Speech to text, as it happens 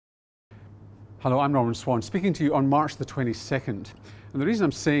Hello, I'm Norman Swan, speaking to you on March the 22nd. And the reason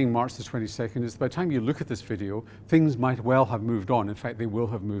I'm saying March the 22nd is by the time you look at this video, things might well have moved on. In fact, they will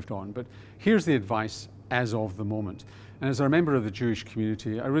have moved on. But here's the advice as of the moment. And as a member of the Jewish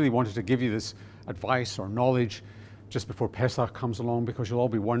community, I really wanted to give you this advice or knowledge just before Pesach comes along, because you'll all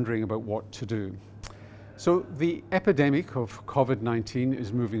be wondering about what to do. So the epidemic of COVID-19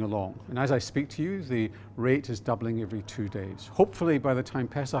 is moving along, and as I speak to you, the rate is doubling every 2 days. Hopefully by the time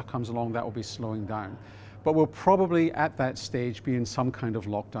Pesach comes along, that will be slowing down. But we'll probably at that stage be in some kind of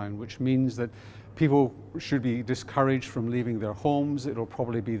lockdown, which means that people should be discouraged from leaving their homes. It'll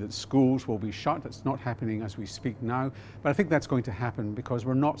probably be that schools will be shut. It's not happening as we speak now, but I think that's going to happen because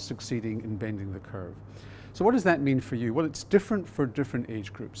we're not succeeding in bending the curve. So what does that mean for you? Well, it's different for different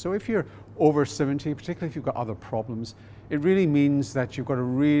age groups. So if you're over 70, particularly if you've got other problems, it really means that you've got to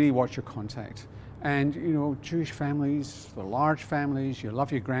really watch your contact. And you know, Jewish families, the large families, you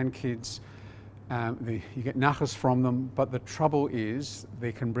love your grandkids, you get nachas from them, but the trouble is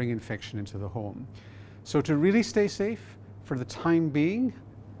they can bring infection into the home. So to really stay safe for the time being,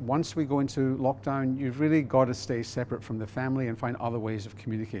 once we go into lockdown, you've really got to stay separate from the family and find other ways of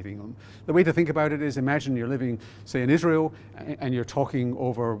communicating them. The way to think about it is, imagine you're living, say, in Israel, and you're talking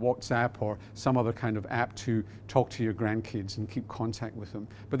over WhatsApp or some other kind of app to talk to your grandkids and keep contact with them.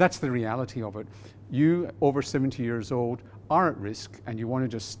 But that's the reality of it. You, over 70 years old, are at risk, and you want to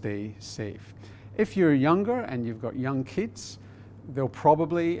just stay safe. If you're younger and you've got young kids, they'll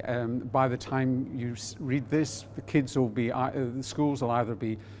probably, by the time you read this, the kids will be, the schools will either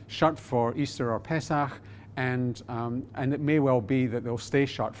be shut for Easter or Pesach, and it may well be that they'll stay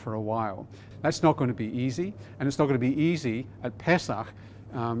shut for a while. That's not going to be easy, and it's not going to be easy at Pesach,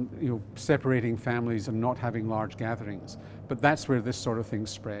 separating families and not having large gatherings. But that's where this sort of thing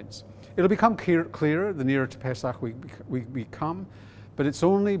spreads. It'll become clearer the nearer to Pesach we become. But it's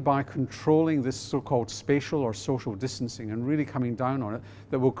only by controlling this so-called spatial or social distancing and really coming down on it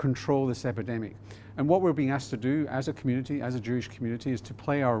that we'll control this epidemic. And what we're being asked to do as a community, as a Jewish community, is to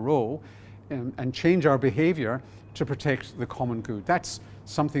play our role and change our behavior to protect the common good. That's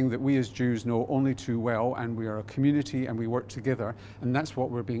something that we as Jews know only too well, and we are a community and we work together, and that's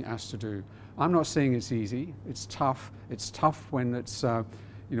what we're being asked to do. I'm not saying it's easy. It's tough. It's tough when it's a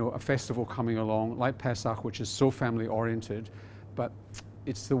festival coming along like Pesach, which is so family-oriented. But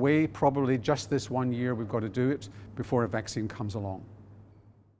it's the way, probably just this 1 year, we've got to do it before a vaccine comes along.